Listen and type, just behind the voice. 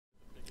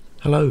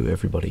Hello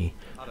everybody,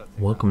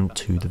 welcome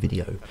to the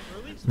video.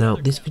 Now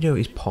this video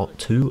is part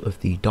 2 of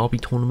the Derby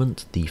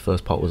tournament. The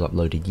first part was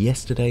uploaded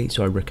yesterday,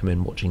 so I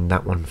recommend watching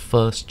that one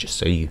first just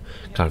so you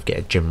kind of get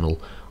a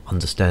general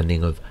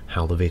understanding of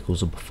how the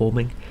vehicles are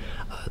performing.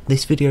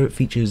 This video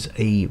features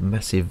a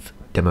massive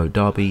demo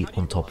derby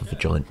on top of a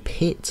giant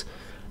pit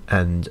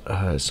and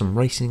some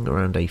racing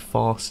around a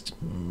fast,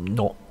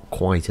 not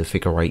quite a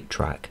figure 8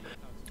 track.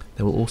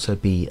 There will also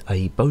be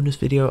a bonus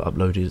video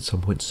uploaded at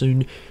some point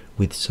soon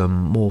with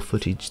some more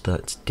footage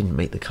that didn't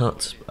make the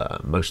cut,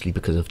 mostly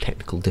because of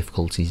technical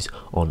difficulties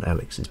on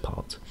Alex's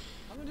part.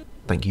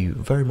 Thank you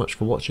very much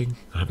for watching,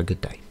 and have a good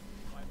day.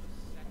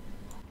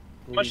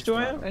 How much do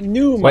I have?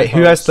 Wait,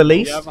 who has the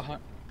least?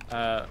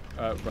 I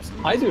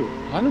do.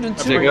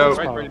 102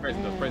 horsepower.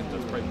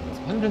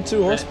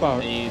 102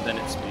 horsepower. Then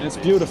it's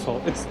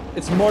beautiful.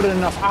 It's more than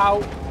enough.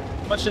 Ow!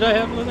 How much did I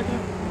have, Linda?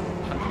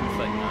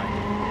 139.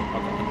 I've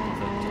got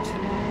 132.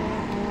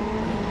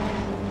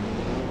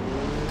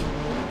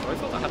 I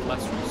thought I had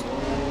less recently.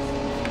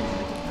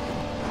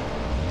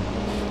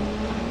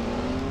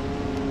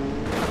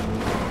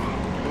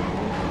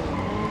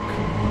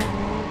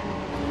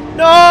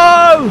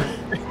 No!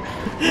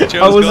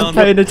 I wasn't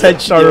paying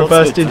attention, I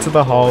reversed into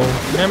the hole.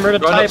 Remember to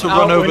type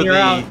out when you're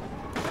out.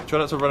 Try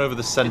not to run over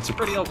the centre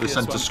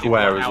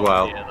square as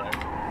well.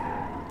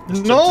 The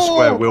No! centre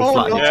square will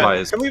flatten your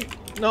tyres.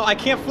 No, I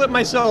can't flip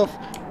myself.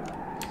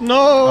 No!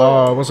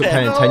 Oh, I wasn't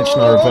paying attention,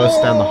 I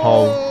reversed down the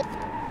hole.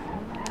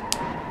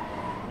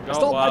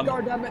 Stop my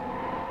car, damn it!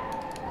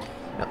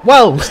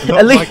 Well,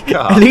 at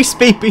least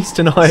Speed Beast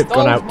and I have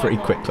gone out pretty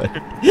quickly.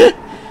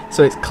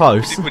 So it's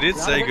close. We did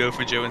say go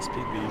for Joe and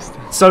Speed Beast.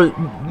 So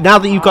now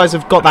that you guys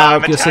have got that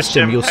out of your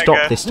system, you'll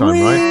stop this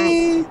time,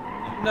 right?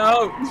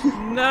 No!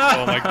 No!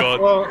 Oh my god.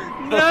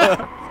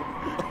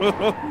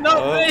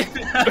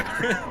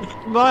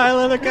 No! Bye,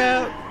 look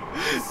out!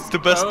 The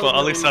best part,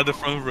 Alex had the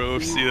front row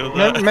of seal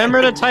that.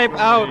 Remember to type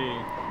out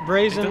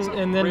brazen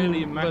and then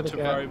really matter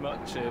very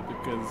much here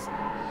because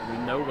we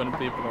know when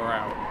people are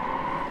out.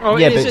 Oh,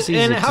 yeah, is but it, it's easy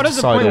and to how does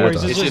the decide point work? order.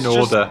 Is It's it in just,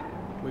 order.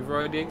 We've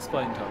already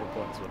explained how the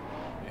points work.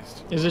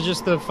 Is it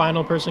just the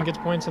final person gets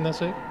points and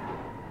that's it?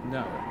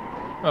 No.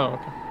 Oh,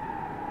 okay.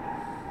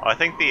 I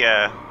think the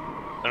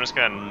I'm just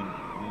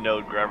gonna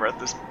node grabber at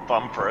this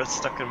bumper. It's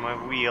stuck in my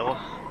wheel.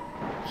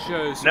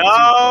 Shows.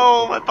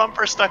 No, my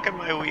bumper's stuck in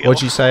my wheel.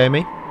 What'd you say, Amy?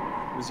 It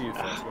was you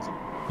first, wasn't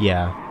it?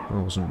 Yeah, I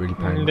wasn't really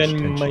paying And much then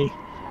attention.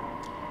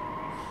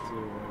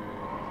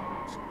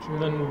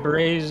 then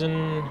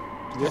brazen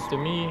after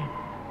me.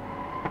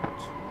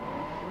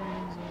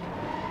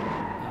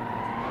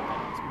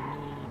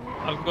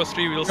 I've got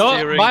 3-wheel Oh,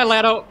 steering. bye,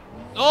 Lado.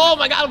 Oh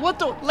my God! What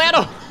the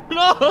Lado?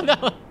 No,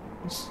 no.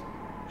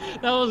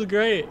 That was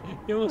great.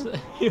 You were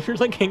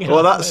looking at.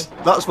 Well,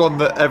 that's one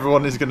that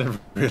everyone is going to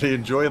really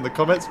enjoy in the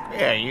comments.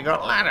 Yeah, you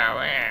got Lado.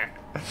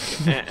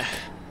 Yeah.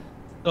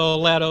 Oh,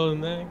 Lado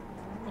and then.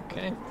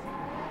 Okay.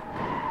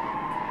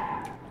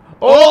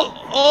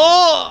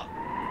 Oh!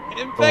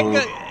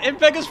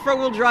 Impega's front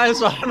wheel drive,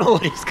 so I don't know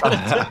what he's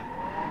gonna do.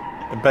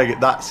 And beg it,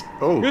 that's...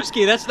 Oh.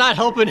 Ruski, that's not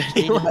helping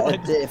anyone.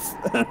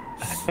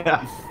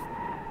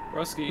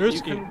 Rusky,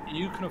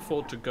 you can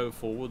afford to go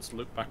forwards,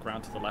 look back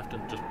around to the left,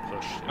 and just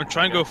push. I'm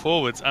trying to go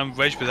forwards. I'm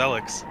wedged with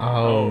Alex.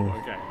 Oh.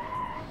 Okay.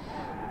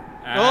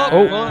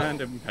 Oh. And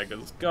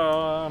Impega's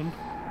gone.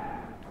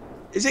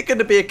 Is it going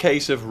to be a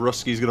case of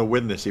Rusky's going to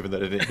win this, even though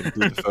they didn't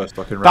complete the first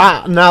fucking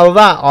round? Now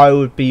that I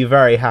would be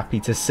very happy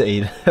to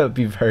see. That would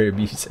be very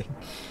amusing.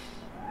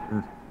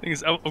 Thing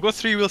is, I've got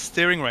 3-wheel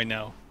steering right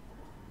now.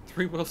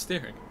 3-wheel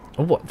steering.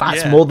 Oh, what?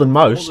 That's Yeah. more than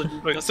most.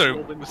 Wait, sorry,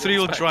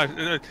 3-wheel drive.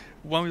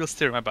 1-wheel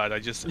steering. My bad. I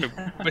just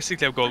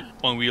basically I've got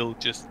one wheel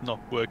just not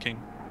working.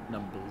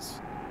 Numbers.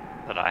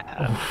 That I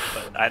had.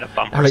 But I had a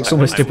bumper. Alex stuck in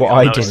almost my did what wheel.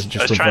 I I did was, and I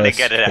was just trying to reversed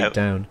get it straight out.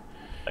 down.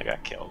 I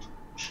got killed.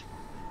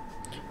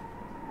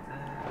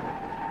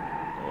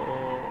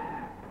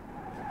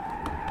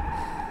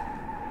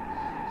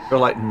 I feel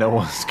like no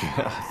one's going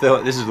to... I feel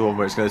like this is the one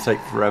where it's going to take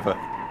forever.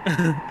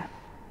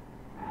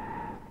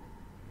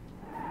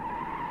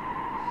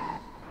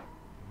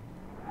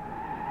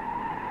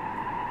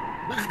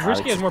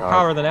 Ruski has more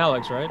power than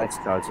Alex, right? Alex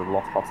cards a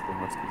lot faster than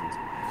Ruski's.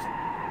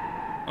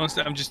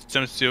 Honestly, I'm just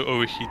trying to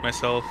overheat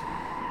myself.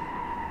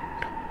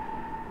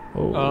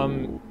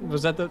 Oh.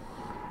 Was that the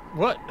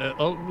what?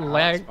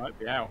 Lag. Might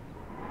be out.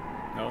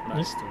 No,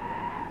 nice.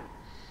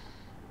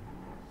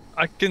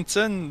 I can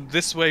turn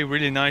this way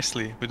really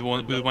nicely with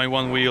my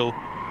one wheel.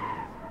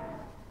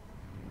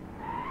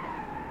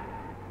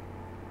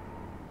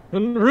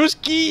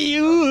 Ruski,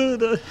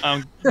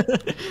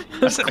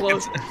 That's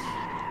close.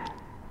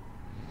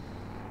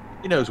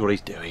 He knows what he's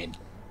doing.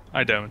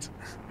 I don't.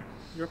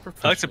 You're a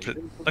I like to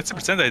professional.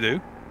 pretend I do.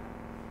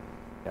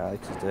 Yeah,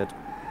 Alex is dead.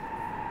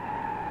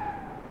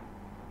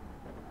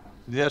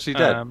 Is he actually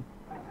dead?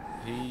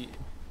 He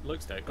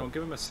looks dead. Go on,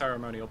 give him a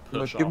ceremonial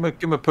push Give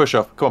off. him a push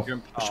off. Come You're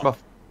on, in push him park.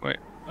 off. Wait,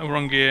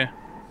 wrong gear.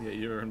 Yeah,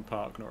 you're in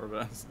park, not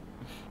reverse.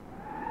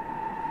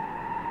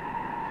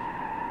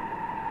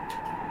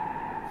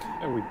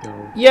 There we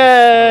go.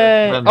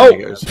 Yay! And Oh, there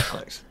he goes.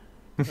 Alex.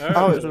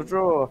 Oh, it's a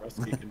draw.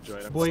 Rusty can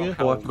join. I'm Boy,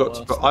 somehow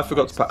Oh, I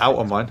forgot to put out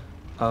on mine.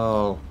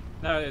 Oh.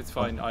 No, it's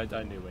fine. I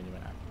knew when you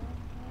went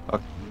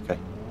out. Okay.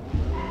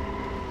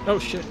 Oh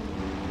shit.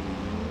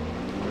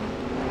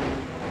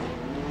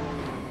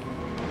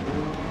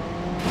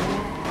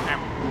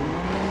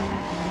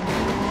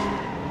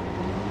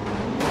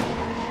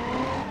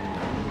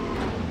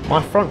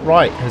 My front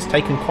right has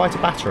taken quite a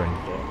battering.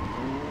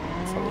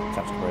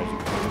 That's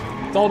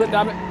crazy. Sold it,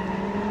 damn it.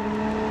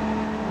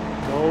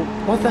 No.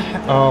 What the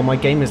heck? Oh, my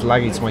game is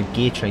laggy, so my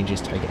gear changes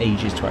take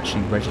ages to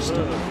actually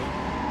register.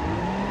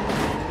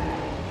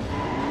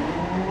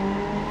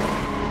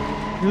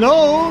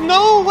 No,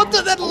 no! What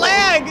the that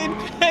lag? It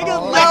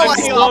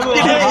lagged me all the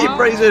way. Keep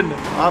raising.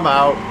 I'm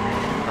out.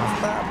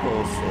 That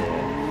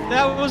bullshit.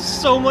 That was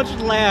so much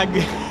lag.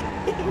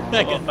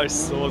 Oh, I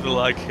saw the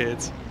lag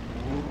hit.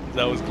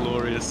 That was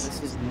glorious.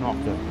 This is not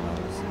good,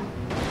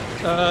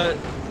 guys.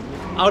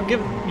 I'll give.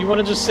 You want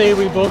to just say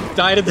we both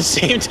died at the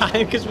same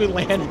time because we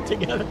landed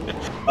together?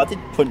 I did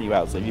put you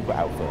out, so you got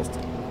out first.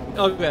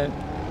 Okay.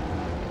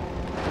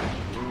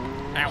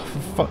 For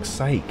fuck's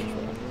sake.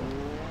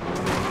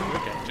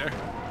 Okay, Joe.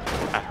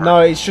 No,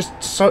 it's just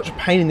such a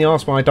pain in the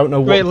ass when I don't know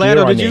what Wait, gear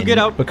Lando, I'm did you in, get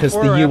out because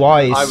before the or UI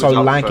I is was so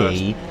out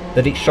laggy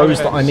that it shows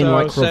that I'm in so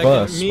like second,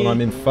 reverse me- when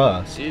I'm in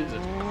first.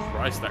 Jesus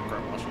Christ, that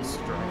grab was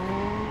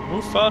strong.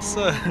 Move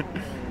faster.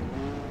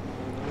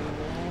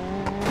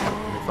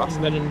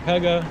 And then in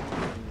Pega.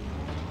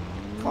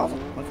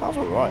 My car's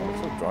alright.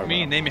 It's not driving.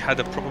 Me and Amy had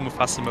a proper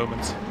Mufasa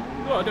moment.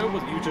 No, I don't.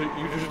 You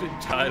just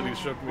entirely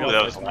shook me Ooh, off.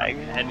 that was I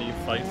didn't lag. have any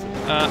fights.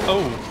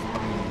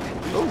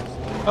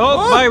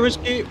 Oh, bye,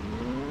 Risky.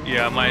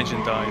 Yeah, my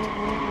engine died.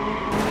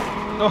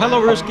 Oh,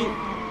 hello, Risky.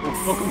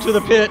 Welcome to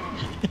the pit.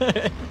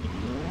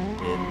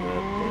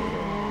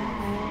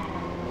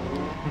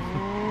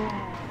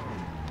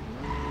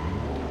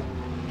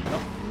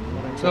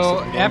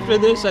 So after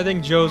this, I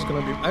think Joe's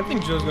gonna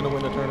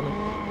win the tournament.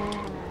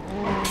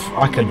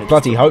 I can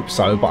bloody hope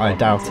so, but I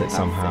doubt it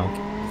somehow.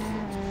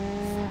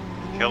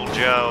 Kill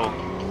Joe.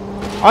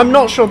 I'm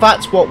not sure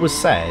that's what was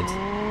said.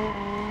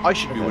 I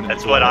should be winning.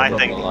 That's the what I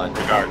tournament, think, I'm not gonna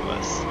lie.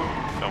 regardless.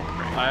 Don't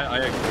worry. I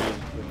agree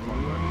with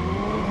Monroe.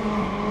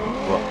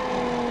 What?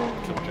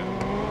 Kill Joe.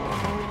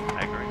 I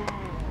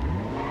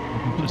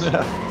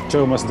agree.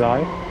 Joe must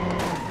die.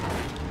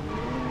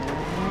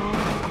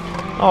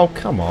 Oh,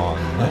 come on,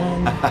 man.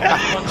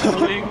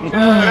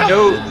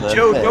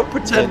 Joe, don't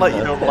pretend like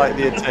you don't like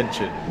the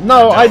attention.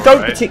 No, I don't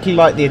right? particularly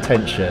like the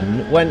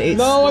attention when it's...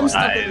 No, I'm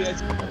stuck Nice. in the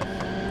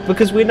edge.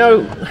 Because we know...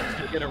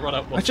 You're gonna run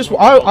up.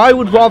 I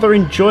would rather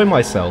enjoy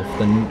myself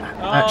than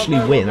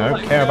actually win. I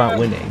don't care about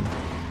winning.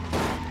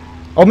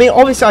 I mean,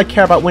 obviously I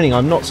care about winning.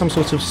 I'm not some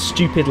sort of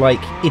stupid, like,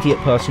 idiot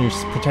person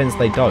who pretends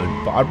they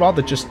don't. But I'd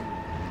rather just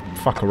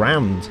fuck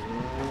around.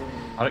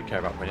 I don't care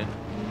about winning.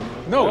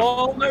 No.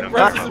 Oh, my That's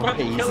breath is about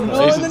to kill No,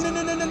 us. no.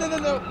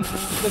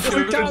 That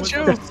doesn't count.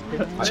 Joe.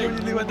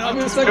 I'm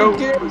in second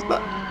gear.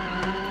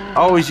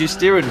 Oh, is your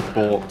steering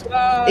balked?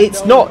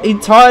 It's not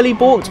entirely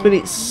balked, but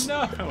it's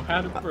No,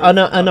 how did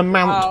an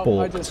amount Ow,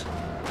 balked. It's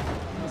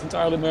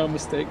entirely my own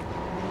mistake.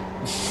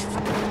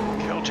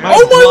 Kill Joe.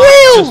 Oh, my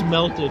wheel! Just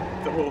melted.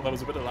 Oh, that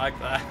was a bit of lag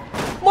there.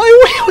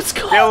 My wheel's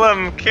gone! Kill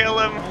him! Kill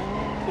him!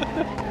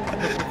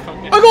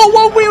 I got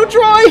one-wheel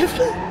drive!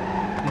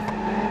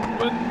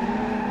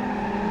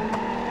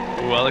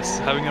 Oh, Alex is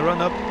having a run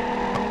up.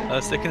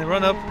 Alex taking a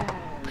run up.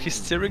 His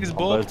steering is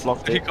blocked.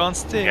 blocked He it. can't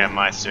steer. Yeah,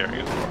 my steering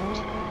is blocked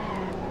too.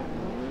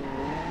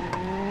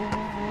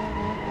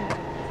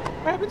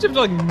 What happens if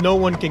like no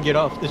one can get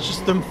off? It's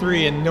just them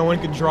three and no one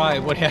can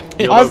drive. What happens?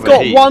 You'll I've got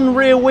overheat. one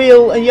rear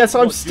wheel, and yes,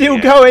 I'm still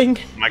yeah. going.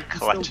 My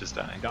clutch is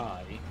dying.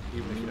 Die,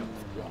 even if you don't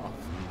go off.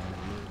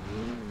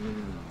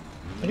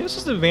 I guess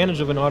it's the advantage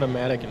of an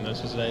automatic in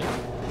this is that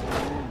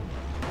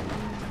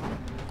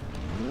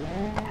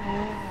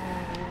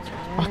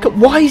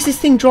Why is this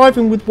thing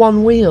driving with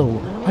one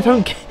wheel? I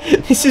don't get.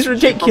 This is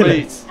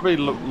ridiculous. Probably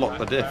lock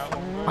the diff.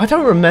 I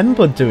don't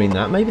remember doing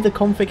that. Maybe the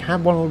config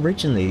had one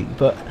originally,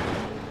 but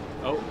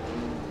Oh,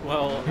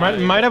 well,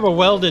 might have a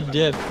welded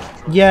diff.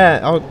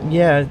 yeah,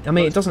 yeah. I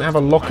mean, it doesn't have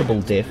a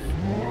lockable diff.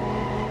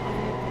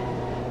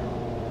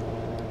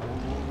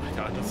 I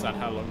don't understand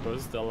how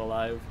Longbow's still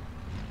alive.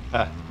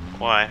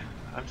 Why?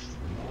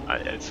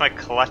 It's my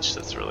clutch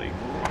that's really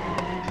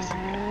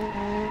pissing me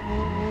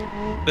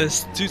off.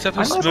 There's two types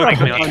I of never smoke have-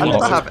 coming out I of never never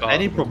Longbow's have car.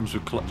 any problems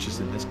with clutches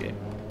in this game.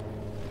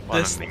 Well,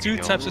 There's I'm two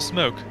thinking types of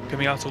smoke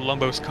coming out of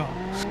Longbow's car.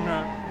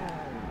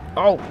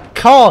 Oh,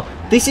 car!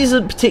 This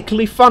isn't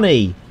particularly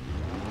funny.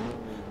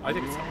 I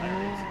think it's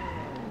hilarious.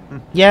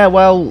 Yeah,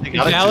 well, I think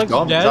Is Alex Alex is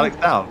gone. dead? Is Alex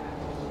down?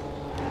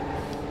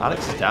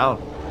 Alex is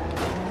down.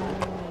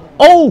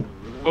 oh,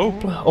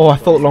 Oh, oh! I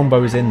thought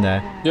Longbow was in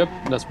there. Yep,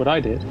 that's what I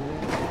did.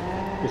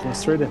 Just went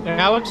straight in.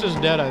 Alex is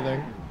dead, I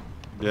think.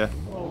 Yeah. Wait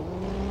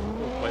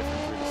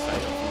for him to say on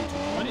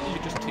YouTube. Why didn't you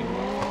just team up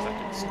for a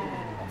second school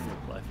off the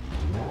cliff?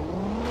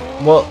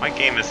 Well, My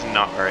game is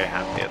not very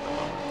happy at the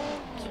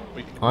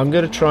moment. I'm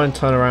gonna try and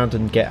turn around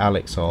and get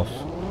Alex off.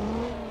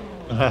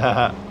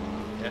 Yeah,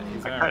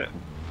 he's I there. kinda-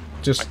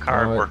 Just My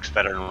car works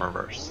better in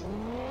reverse.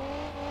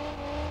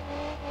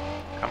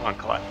 Come on,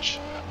 clutch.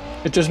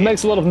 It just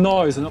makes a lot of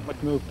noise and not much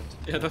movement.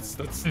 Yeah, that's.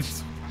 There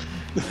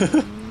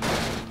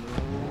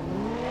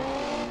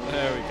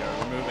we go.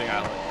 Removing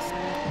Alex.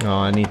 Oh,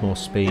 I need more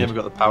speed. You haven't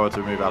got the power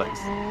to remove Alex.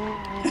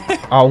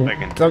 Oh,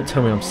 don't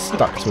tell me I'm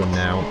stuck to him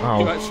now.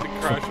 You Oh, actually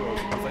crash all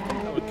because I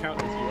think that would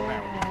count as you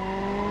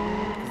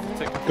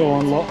out. Go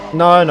on, lot.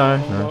 no. Oh no.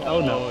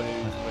 Oh,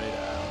 he's way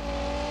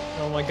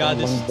down. Oh my god,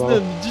 this is Longbow.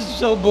 just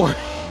so boring.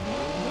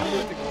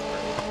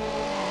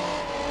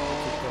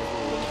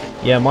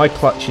 Yeah, my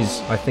clutch is.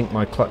 I think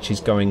my clutch is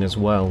going as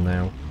well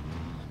now.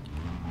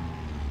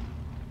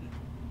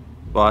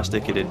 Well, I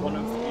stick it in.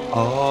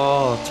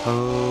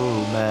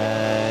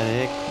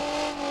 Automatic.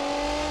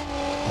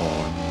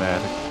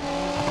 Automatic.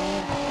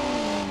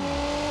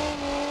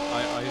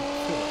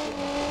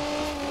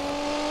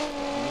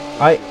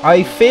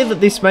 I fear that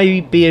this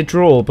may be a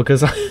draw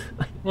because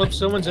Well, if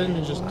someone's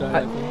engine just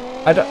died.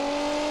 I don't.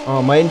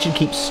 Oh, my engine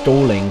keeps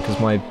stalling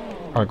because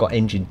I got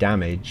engine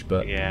damage,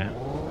 but. Yeah.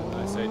 And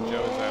I say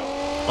Joe is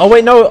out. Oh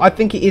wait, no, I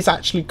think it is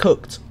actually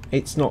cooked.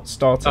 It's not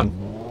starting.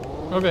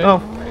 Okay. Oh,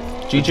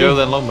 GG GG.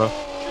 then, Longbow.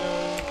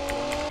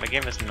 My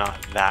game is not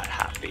that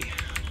happy.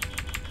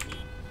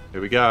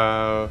 Here we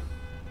go.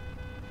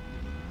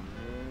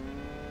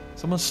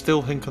 Someone's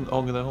still honking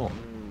their horn.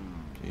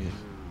 Jeez.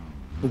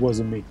 It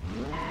wasn't me.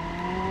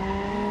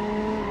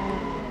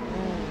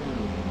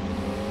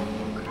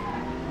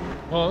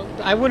 Well,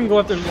 I wouldn't go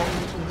up there long.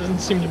 It doesn't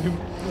seem to be.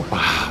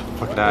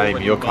 Fucking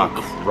Amy, your car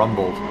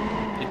crumbled.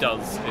 It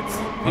does. It's.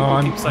 People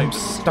Oh, keep saying I'm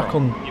this is stuck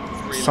wrong. on It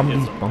really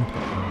somebody's isn't. bumper.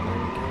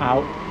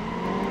 Ow.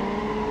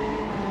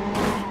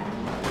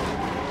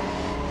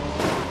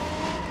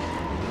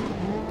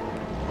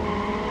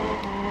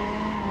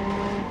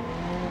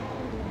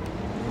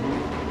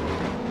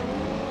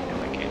 Yeah,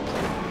 my game's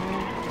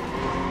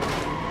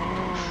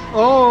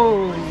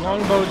Oh,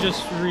 longbow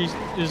just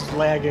is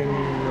lagging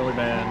really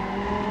bad.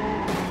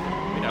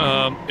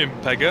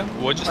 Impega,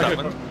 what just I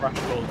happened? got crash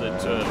called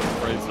into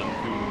Frozen,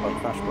 who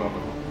Crash well.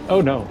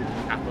 Oh no.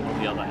 happened on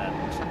the other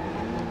end.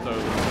 So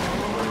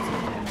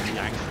Frozen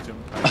yanked him.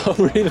 Oh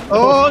really?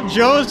 Oh,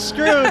 Joe's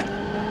screwed.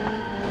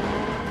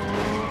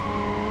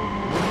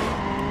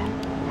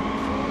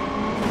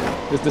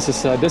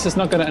 This is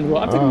not gonna end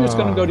well. I think I'm just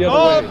gonna go the Oh,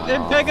 other way.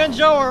 and Peg and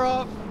Joe are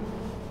off.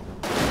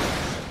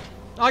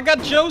 I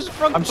got Joe's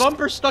front I'm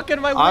bumper stuck in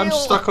my wheel. I'm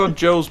stuck on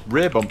Joe's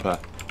rear bumper.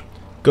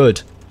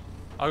 Good.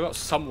 I got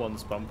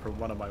someone's bumper on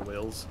one of my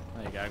wheels.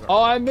 There you go. I got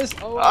Oh, I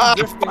missed. Oh, I'm Ah,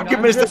 drifting. fucking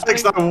I'm missed the drifting.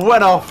 fix that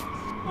went off.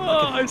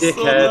 Oh, I saw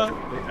Dickhead.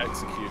 that. They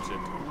executed.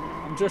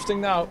 I'm drifting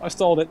now. I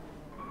stalled it.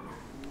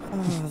 Oh,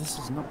 this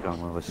is not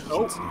going well. This is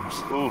Oof,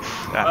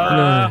 that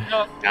hurt.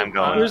 No, I'm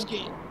going.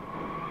 Risky.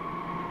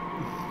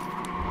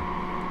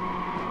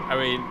 I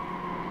mean,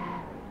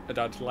 I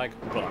don't like,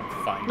 but I'm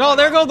fine. No,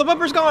 there go the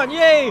bumper's gone.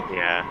 Yay!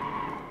 Yeah.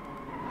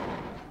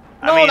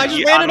 No, I mean, and I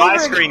just ran on it my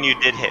over again. screen you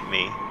did hit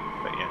me,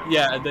 but yeah.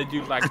 Yeah, and then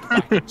you lagged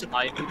back in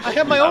time. I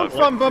have my own Okay.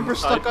 front bumper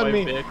stuck Inside on my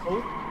me.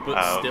 vehicle, but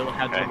Oh, still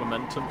had okay. the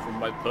momentum from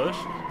my push.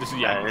 This is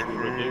yeah. what we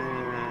would do.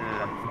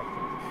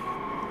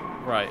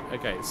 Right.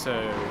 Okay.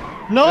 So.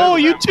 No,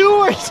 you two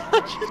are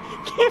such.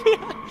 Give me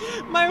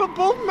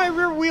both my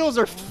rear wheels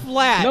are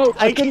flat. No,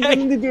 I couldn't get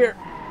in the gear.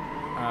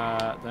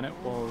 Then it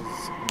was.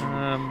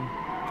 Um,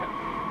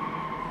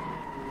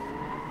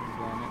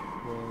 Then it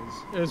was.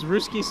 Is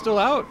Ruski still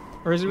out,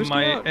 or is Ruski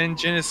my out?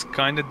 engine is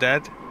kinda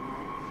dead.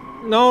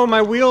 No,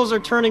 my wheels are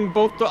turning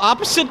both the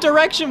opposite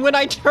direction when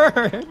I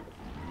turn.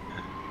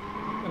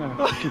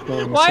 Keep going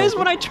in a Why is circle.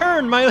 when I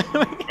turn my?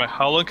 Right,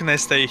 how long can I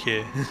stay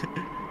here?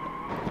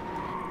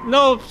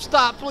 No,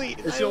 stop, please.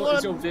 Is I your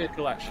wanna-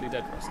 vehicle actually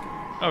dead, Rusty?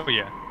 Oh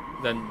yeah.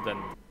 Then yeah.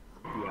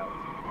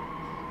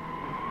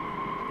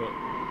 But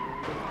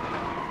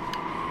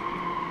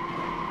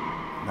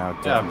Now,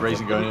 Yeah,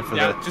 Brazen going in for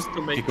yeah, the just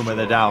to make kick 'em sure. when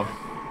they're down.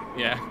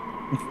 Yeah.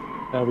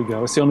 There we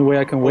go. It's the only way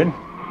I can win.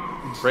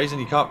 Brazen,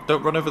 you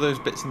don't run over those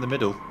bits in the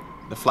middle.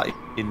 The flat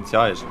in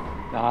tires.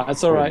 Nah,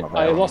 it's alright. not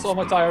I bad. lost all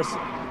my tires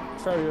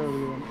very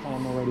early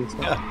on already. So.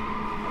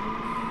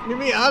 Get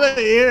me out of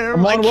here!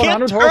 I'm I on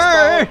can't 100 turn.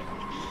 horsepower.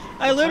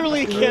 I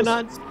literally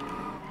cannot.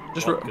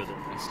 Just Not ru- good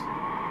at this.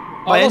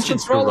 My I lost engine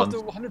still control of runs.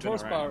 the 100 Turn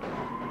horsepower.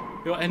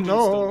 around. Your engine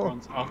No. still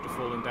runs after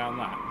falling down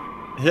that.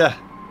 Yeah.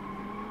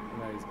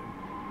 Amazing.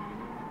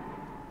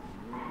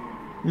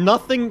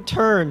 Nothing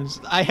turns.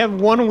 I have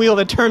one wheel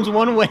that turns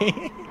one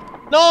way.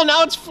 No,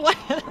 now it's flat.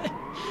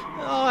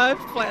 Oh, I'm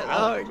flat.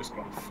 Alex Oh. just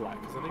gone flat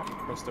because I think he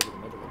crossed over the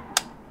middle.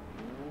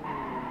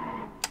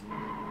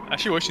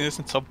 Actually, watching this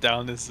in top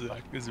down is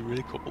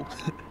really cool.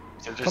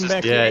 So Come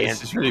back Yeah, here.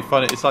 it's really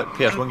fun. It's like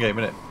PS1 game,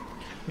 isn't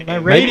it? My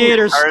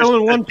radiator's still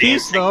in one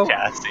piece, though.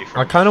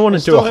 I kind of want to do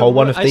a still whole have one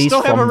one- of I these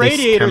still have a from this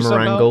radiator camera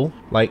somehow. angle,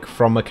 like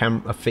from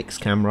a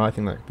fixed camera. I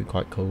think that could be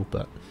quite cool,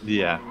 but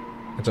Yeah.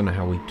 I don't know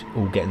how we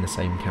all get in the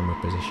same camera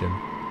position.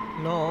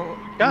 No.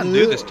 Can't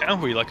do this,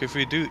 can we? Like if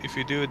we do the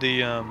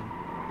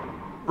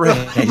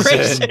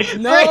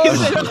Brazen. No!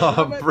 Brazen.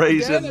 Oh,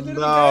 Brazen,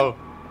 no.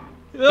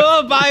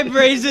 Oh, bye,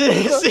 Brazen.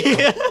 See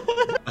ya.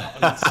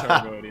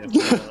 Unceremonious.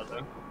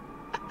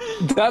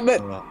 Damn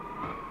it!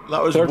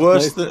 That was Third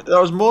worse. place.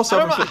 That was more I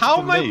don't know, self-inflicted how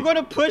than am I me. going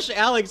to push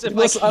Alex if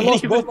I I can't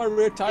lost even both my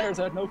rear tires.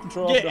 I had no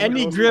control. get of them.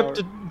 any It was grip power.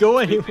 to go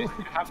You anywhere?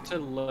 have to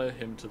lure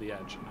him to the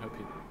edge and hope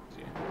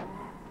he you.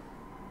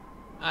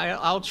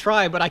 I'll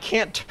try, but I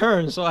can't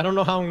turn, so I don't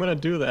know how I'm going to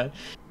do that.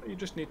 You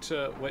just need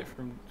to wait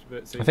for him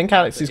to... I think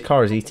Alex's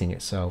car is eating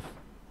itself.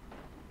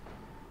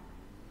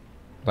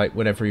 Like,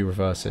 whenever he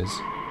reverses.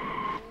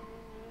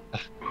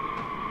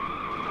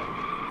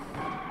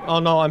 Oh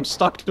no, I'm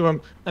stuck to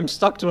him. I'm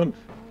stuck to him.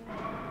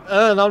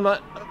 No, I'm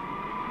not.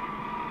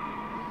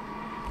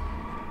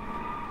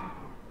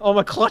 Oh,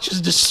 my clutch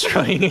is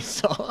destroying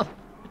itself.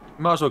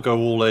 Might as well go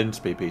all in,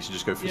 Speed Beast, and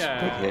just go for some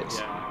Yeah, big hits.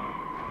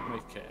 yeah.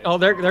 Make it. Oh,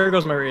 there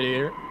goes my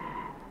radiator.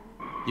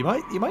 You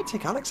might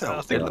take Alex out.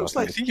 I think, It looks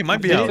I like think he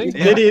might be Did out. he,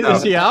 Yeah.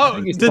 is he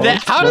out? he's Did that?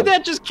 toast. How did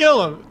that just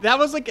kill him? That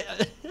was like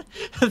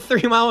a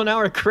 3 mile an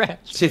hour crash.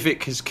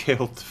 Civic has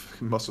killed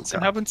muscle Same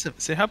car.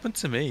 happened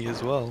to me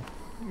as well.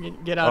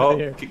 Get out Oh, of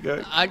here. keep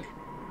going.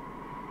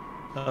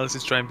 Alex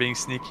is trying being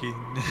sneaky.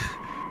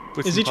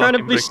 Puts Is the he trying to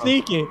parking be brake on.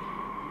 sneaky?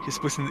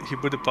 He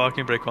put the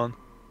parking brake on.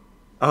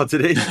 Oh,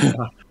 did he?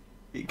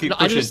 Keep No,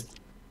 I pushing. just-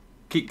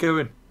 Keep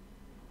going.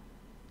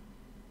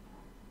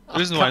 The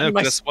reason why I know,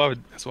 my- 'cause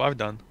that's what I've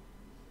done.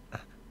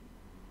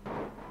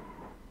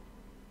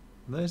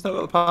 No, he's not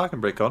got the parking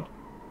brake on.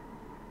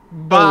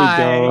 Bye.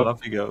 There we And go.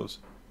 off he goes.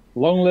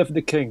 Long live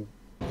the king.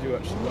 You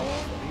actually got a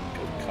pretty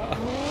good car.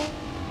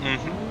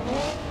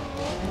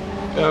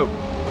 Go.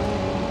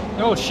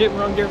 Oh shit,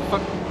 we're on gear.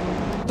 Fuck.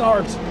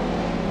 Start.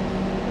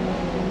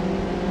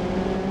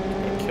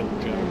 Kill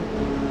Joe.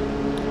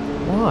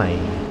 Why?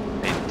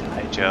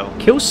 Hi, Joe.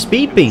 Kill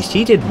Speed Beast.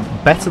 He did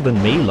better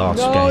than me last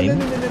game.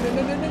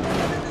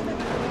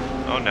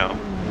 Oh no.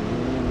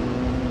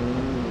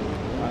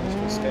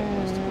 Actually,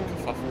 skating was a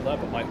kerfuffle there,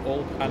 but my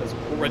oil pan is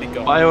already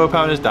gone. My oil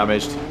pan is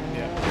damaged.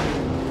 Yeah.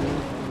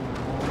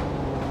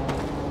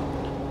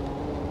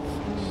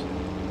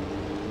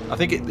 I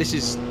think this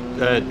is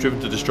driven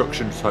to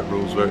destruction type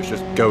rules where it's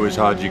just go as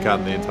hard as you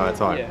can the entire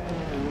time. Yeah.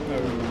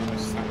 No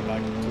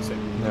sandbag to say.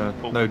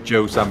 No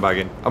Joe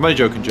sandbagging. I'm only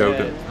joking, Joe.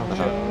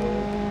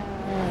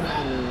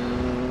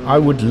 I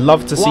would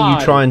love to see you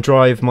Why? try and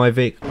drive my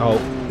Vic. Oh,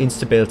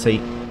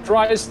 instability.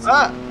 Christ.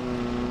 Ah!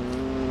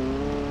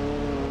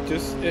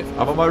 Just if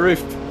I'm on my roof.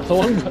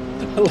 Long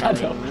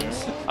ladder.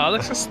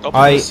 Alex has stopped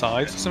I- on the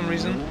side for some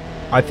reason.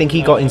 I think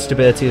he got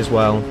instability as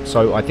well,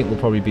 so I think we'll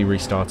probably be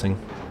restarting.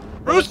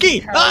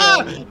 Ruski! Ah!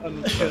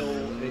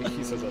 until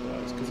he says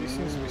otherwise, because he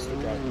seems to be still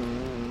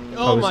driving.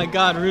 Oh is my it?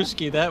 god,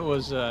 Ruski, that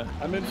was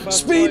I'm in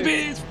first Speed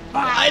place. beast.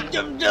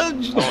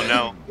 Oh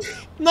no.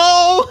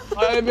 No!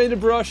 I made a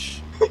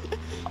brush.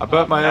 I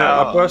burnt my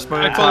I burst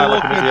my own tire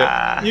like an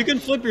idiot. You can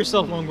flip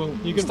yourself, Longbow.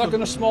 You can Stuck flip.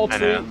 in a small I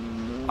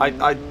tree.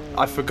 know.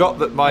 I forgot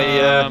that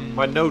my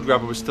my node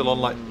grabber was still on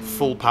like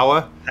full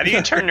power. How do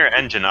you turn your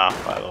engine off,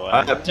 by the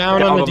way?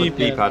 Down on the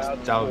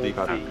D-pad. Down on the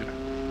D-pad.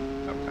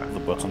 The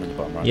button in the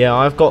bottom right. Yeah,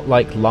 I've got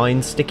like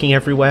lines sticking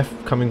everywhere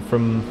coming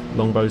from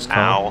Longbow's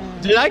car.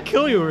 Ow. Did I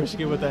kill you,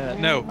 Ruski, with that?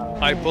 No,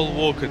 I bull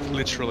walk it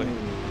literally.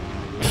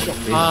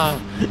 Ah.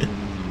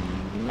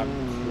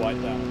 I'm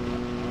quite down.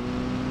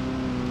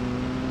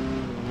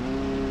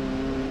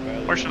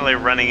 Fortunately,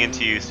 running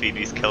into you,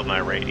 Speedy's killed my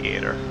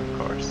radiator, of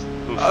course.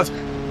 Oof.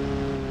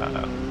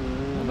 Uh-oh.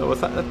 No, well,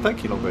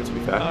 thank you, Longbow. To be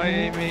fair, Hi,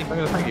 Amy. I'm going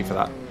to thank you for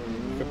that.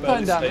 Could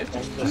barely damage. stay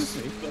on this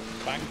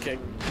banking.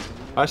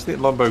 I actually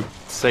think Longbow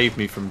saved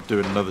me from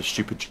doing another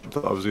stupid jump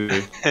that I was going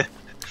to do.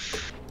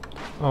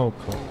 Oh,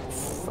 cool.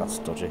 That's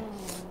dodgy.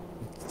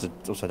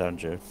 It's upside down,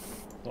 Joe.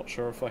 Not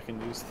sure if I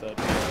can use third.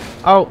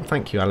 Oh,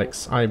 thank you,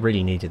 Alex. I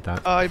really needed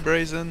that. Hi,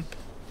 Brazen.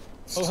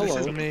 Oh, This hello.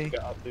 is me.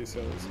 Get up these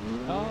hills.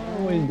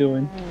 What are you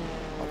doing?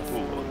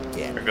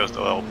 There goes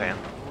the oil pan.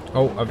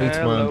 Oh, I've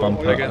eaten my own Hello,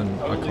 bumper again.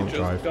 and I Only can't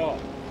just drive. got.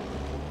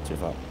 Too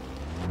far.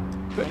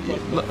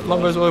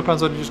 Longbow's oil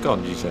pan's only just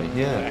gone, did you say?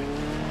 Yeah.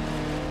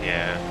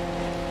 Yeah.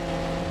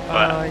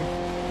 Hi.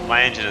 But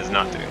my engine is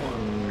not doing well.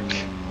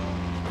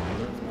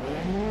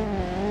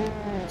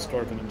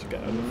 Struggling to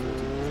get over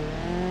 40.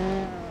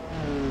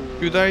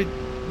 Could I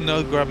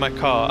not grab my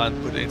car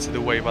and put it into the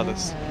way of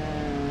others?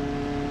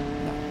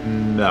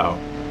 No.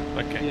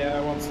 Okay. Yeah,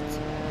 once it's...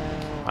 I'm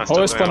Oh, I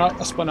still spun going out.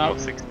 I spun out.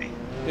 60.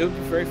 It would be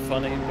very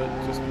funny, but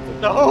just with the...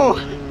 No!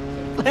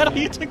 Lando,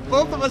 you took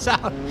both of us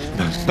out.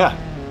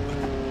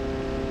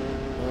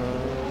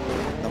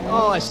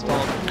 Oh, I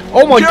stalled.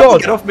 Oh my Joe,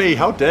 god! Get off me!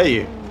 How dare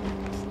you?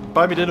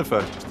 Buy me dinner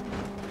first.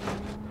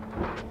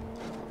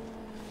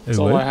 That's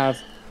all I have.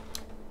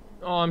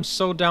 Oh, I'm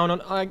so down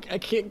on. I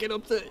can't get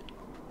up the.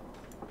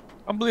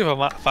 I believe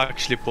I've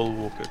actually bull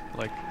walk it.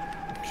 Like,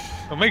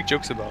 I make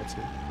jokes about it.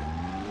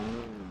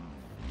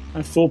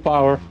 I'm full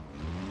power.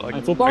 Like,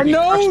 I'm full power. I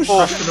No!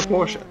 Crashed in a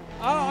Porsche.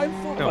 Ah, I'm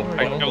full No, power.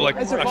 I like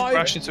I survived.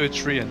 crashed into a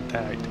tree and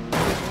died.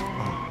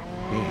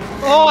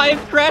 Oh, I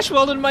crash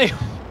welded my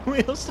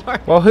wheel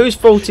start. Well, whose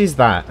fault is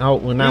that? Oh,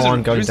 well, now There's a-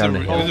 I'm going there's a- down the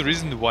There's hill. a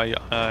reason why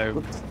I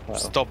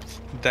stopped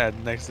dead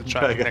next to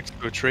Okay. next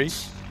to a tree.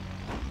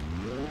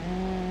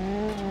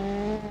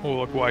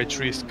 Or like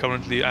Y3 is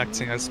currently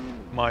acting as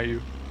my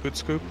hood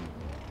scoop.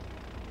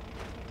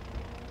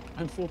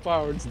 I'm full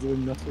power, it's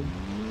doing nothing.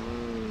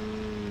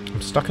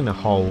 I'm stuck in a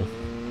hole.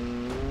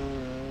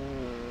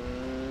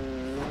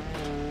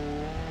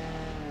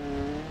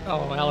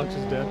 Oh, Alex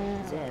is dead.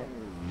 So,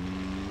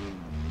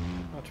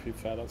 well, to be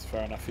fair, that's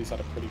fair enough. He's had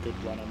a pretty good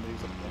run on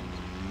these at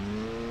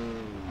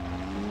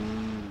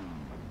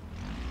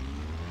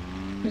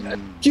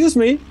once. Excuse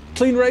me,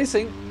 clean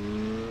racing.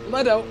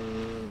 Leto.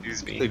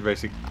 Excuse me. Clean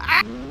racing. I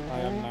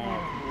am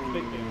now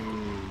completely.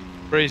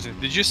 Brazen,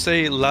 did you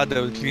say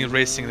Lado and clean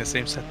racing in the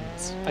same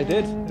sentence? I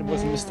did. It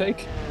was a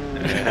mistake.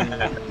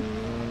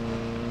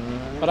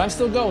 But I'm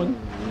still going.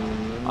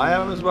 I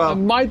am as I well.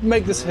 might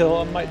make this hill,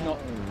 I might not.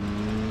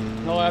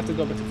 No, I have to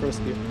go back to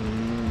first gear.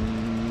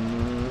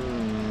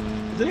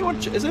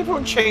 Has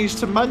everyone changed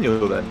to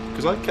manual then?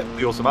 Because I kept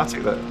the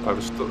automatic that I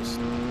was stuck.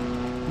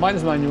 Mine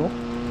is manual.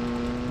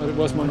 But it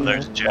was Oh, manual.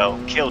 there's Joe.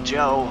 Kill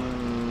Joe.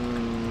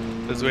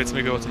 There's a way to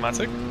make it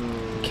automatic.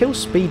 Kill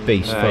Speed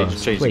Beast You first,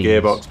 just changed please. the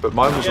gearbox, but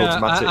mine was Yeah,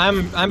 automatic.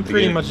 I'm from the pretty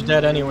beginning. much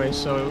dead anyway,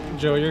 so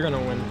Joe, you're gonna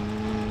win.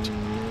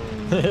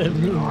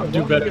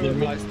 Do better than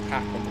me. Nice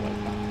tap on the way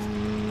past.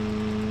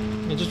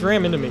 Yeah, just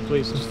ram into me,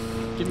 please. Just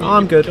give me,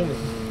 I'm good. Kill me.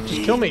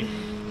 Just kill me.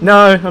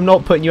 No, I'm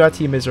not putting you out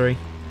of your misery.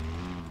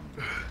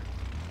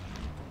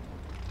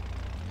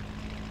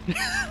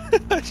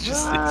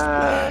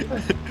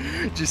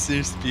 Just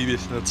seems to be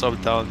this in the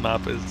top-down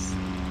map is.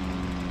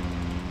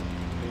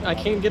 I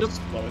can't get up.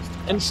 Slowest.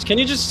 And can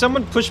you just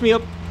someone push me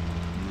up?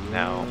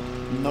 No.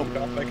 Nope.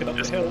 Can't make it up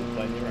the hill,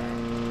 then you're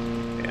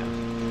out. Yeah.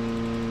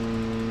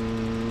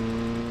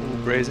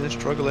 Ooh, Brazen is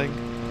struggling.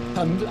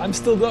 I'm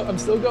still going.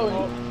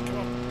 Oh, come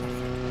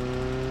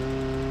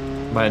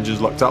on. My engine's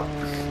locked up.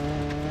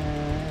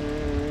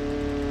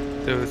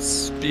 So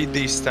speed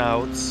these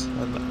out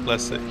and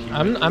bless it.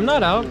 I'm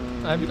not out.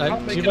 I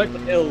Can't make see it if up the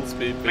hill,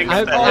 Speed Beast. Make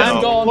I, it I'm up the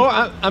hill. gone.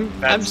 Well, I'm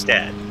That's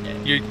dead.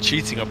 You're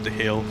cheating up the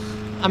hill.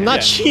 I'm not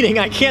Yeah. cheating.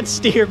 I can't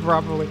steer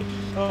properly.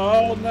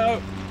 Oh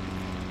no!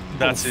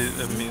 That's it.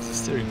 That means the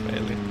steering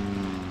failure.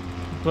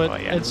 But Oh,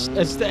 yeah. it's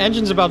the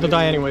engine's about to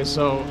die anyway,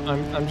 so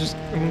I'm just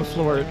on the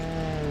floor.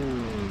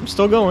 I'm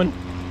still going.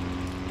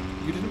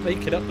 You didn't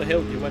make it up the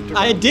hill. You went around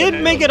I did the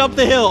make hill. it up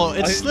the hill.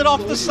 It I slid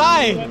off saw the you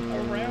side.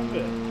 went around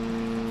it.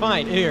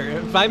 Fine. Here,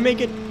 if I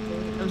make it,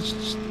 I'm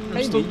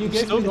Maybe still, you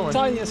gave still me the going.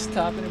 tiniest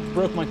tap and it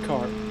broke my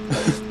car.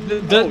 Yes.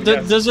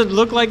 Does it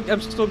look like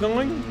I'm still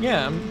going?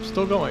 Yeah, I'm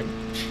still going.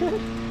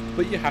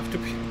 But you have to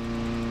be.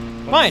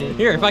 Fine.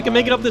 Here, if I can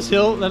make it up this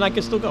hill, then I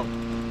can still go.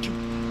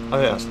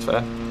 Oh yeah, that's fair.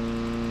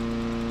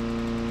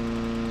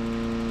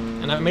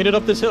 And I made it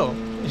up this hill.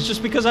 It's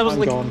just because I was I'm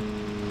like, gone.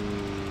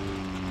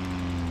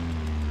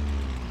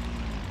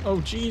 oh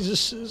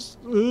Jesus.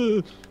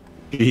 Ugh.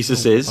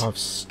 Jesus is. I've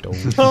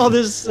stolen. Oh,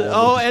 this.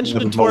 Oh, engine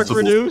The and torque multiple-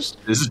 reduced.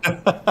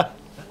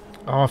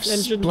 Oh, I've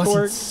Engine bloody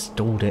torque.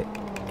 stalled it.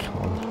 Come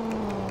on.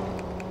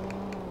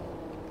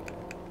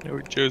 No,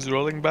 Joe's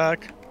rolling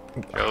back.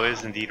 Joe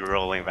is indeed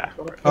rolling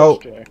backwards. Oh.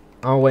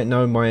 Oh wait,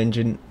 no, my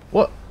engine.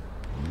 What?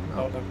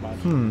 Oh, never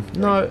mind.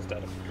 No,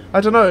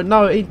 I don't know.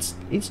 No, it's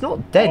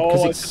not dead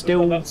because Oh, it's I should've still.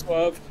 done that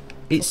swerve.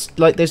 It's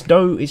like there's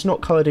no. It's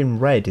not coloured in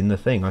red in the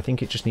thing. I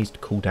think it just needs to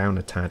cool down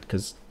a tad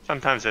because.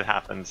 Sometimes it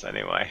happens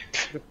anyway.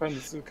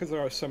 Depends, because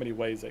there are so many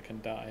ways it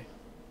can die.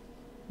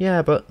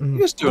 Yeah, but You're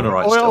just doing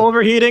alright Oil still.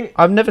 overheating.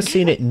 I've never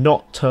seen it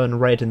not turn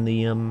red in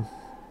the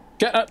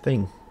Get up.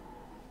 thing.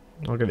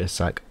 I'll give it a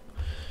sec.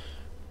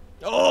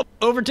 Oh,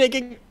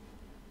 overtaking.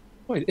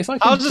 Wait, if I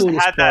I'll can just pull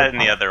this Had that car in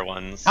the out- other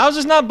ones. How's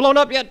this not blown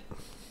up yet?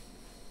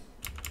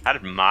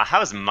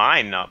 How is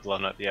mine not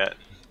blown up yet?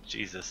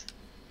 Jesus.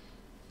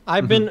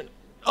 I've been.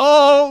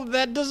 Oh,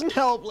 that doesn't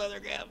help,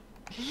 Leathergap.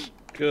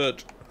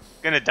 Good.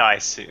 Gonna die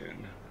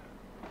soon.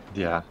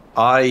 Yeah,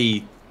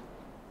 I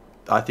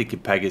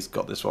think Peggy's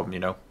got this one. You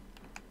know.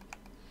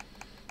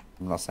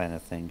 I'm not saying a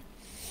thing.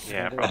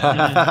 Yeah,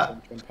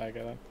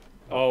 probably.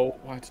 Oh,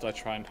 why did I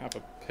try and have a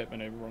pit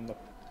maneuver on the...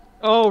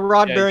 Oh,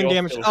 rod Yeah, bearing you're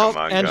damage. still- Oh,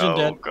 Come on, engine go,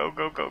 dead. go,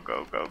 go, go,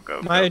 go, go,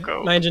 go, My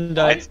go. my engine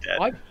died. Mine's dead.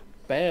 I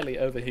barely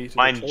overheated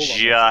Mine at all on this.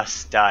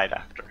 just died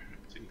after.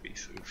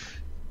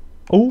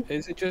 Oh,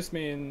 Is it just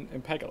me in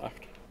Pega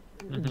left?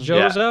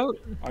 Joe's Yeah. out.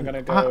 I'm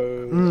gonna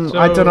go...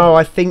 I don't know.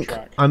 I think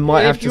Track. I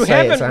might have If to you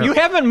say it's haven't, out. you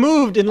haven't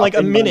moved in like a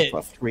I've been running minute.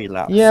 for 3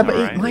 laps. Yeah, but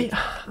Alright. it might.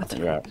 I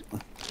think you're out.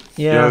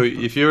 Yeah, Yo,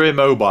 if you're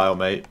immobile,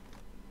 mate.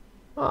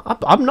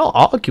 I'm not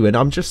arguing.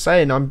 I'm just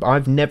saying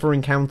I've never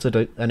encountered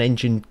an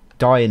engine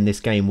die in this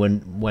game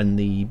when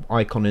the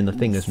icon in the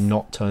thing has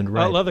not turned Oh,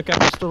 red.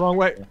 Leathergap is the wrong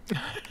way.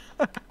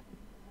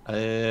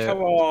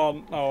 Come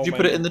on. Oh, Did you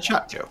put it in the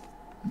chat, Joe?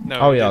 No.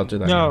 Oh it yeah, I'll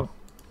didn't. do that. No.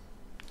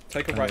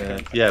 Take a right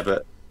hand. Yeah,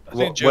 but think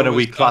when Joe are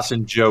we was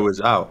classing Joe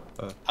as out?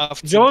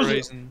 After Joe's-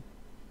 Brazen.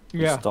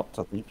 Yeah. Stopped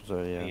at the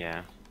so yeah.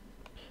 Yeah.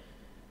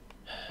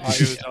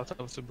 Joe's out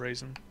after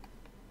Brazen.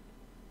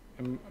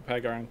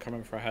 Pega, I'm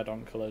coming for a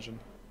head-on collision.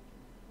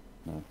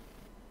 No.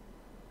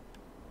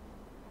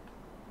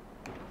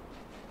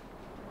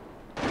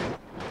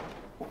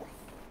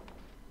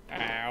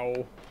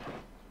 Ow.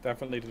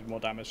 Definitely did more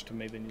damage to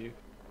me than you.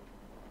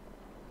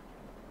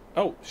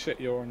 Oh shit,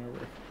 you're on your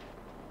roof.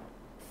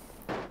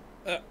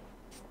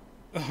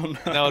 Oh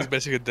no. That was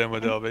basically a demo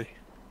derby.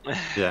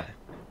 Yeah.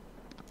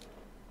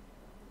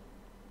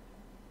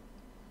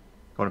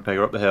 Go on and peg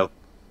her up the hill.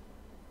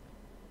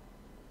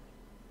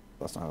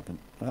 That's not happening.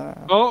 Ah.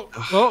 Oh,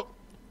 oh.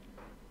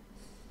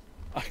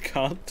 I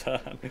can't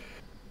turn.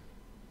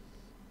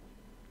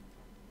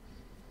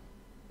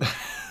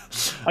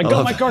 I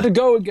got my car to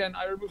go again.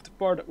 I removed the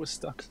part that was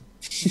stuck.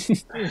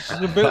 It's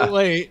a bit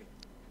late.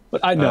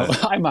 But I know,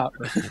 I'm out.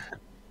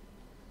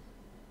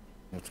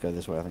 Let's go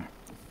this way, I think.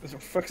 For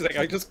fuck's sake,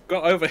 I just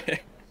got over here.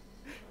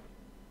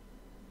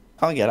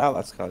 Can't get out,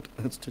 that's hard.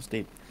 It's too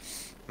steep.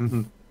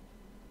 Mm-hmm.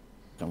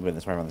 I'm going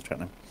this way around the track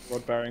now.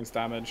 Rod bearings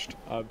damaged.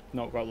 I've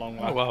not got long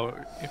Oh left. wow,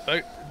 in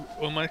fact,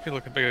 well, Michael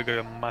looking big, I got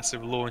a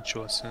massive launch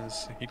on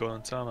since he got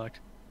on tarmac.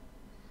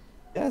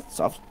 Yeah,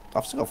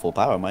 I've still got full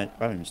power. I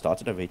haven't even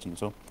started overheating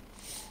at all.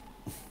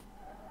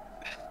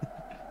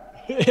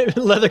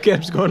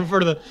 Leathercap's going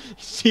for the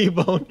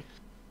C-bone.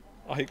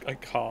 I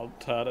can't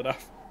turn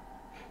enough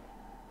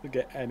to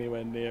get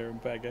anywhere near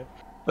and peg it.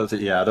 I don't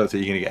think you're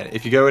gonna get it.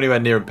 If you go anywhere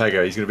near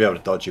Pego, he's gonna be able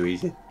to dodge you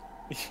easy.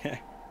 Yeah.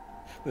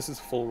 This is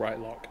full right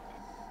lock.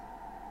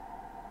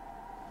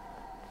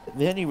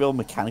 The only real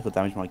mechanical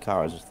damage to my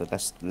car is just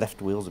the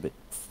left wheel's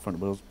front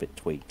wheel's a bit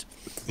tweaked.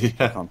 Yeah.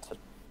 Can't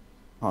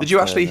Did you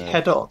turn, actually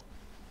head on?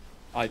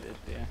 I did,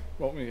 yeah.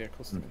 What were your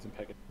customers and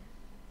peg it?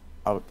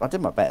 I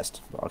did my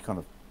best, but I kind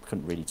of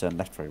couldn't really turn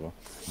left very well.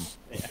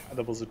 Yeah,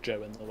 there was a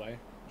Joe in the way.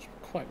 Which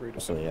was quite rude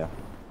of So him. yeah.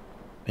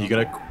 Are you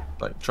gonna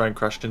like try and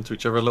crash into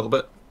each other a little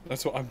bit?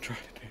 That's what I'm trying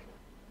to do.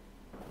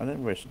 I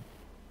didn't wish.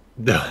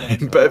 No,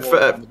 but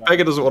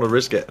Pego doesn't want to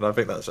risk it, and I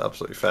think that's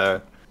absolutely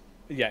fair.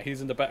 Yeah,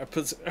 he's in the better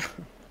position.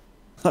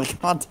 I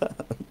can't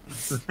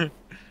turn.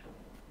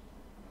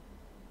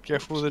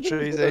 Careful with the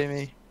trees,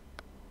 Amy.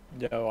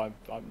 Yo, I'm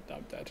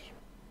dead.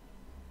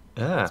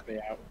 Yeah. Let's be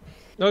out.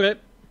 Okay.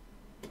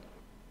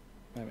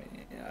 Let me,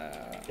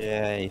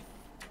 Yay.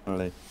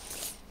 Finally.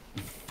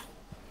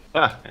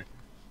 Ah.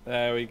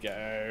 there we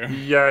go.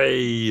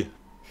 Yay.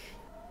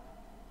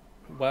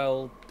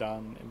 Well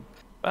done.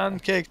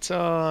 Pancake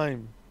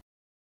time!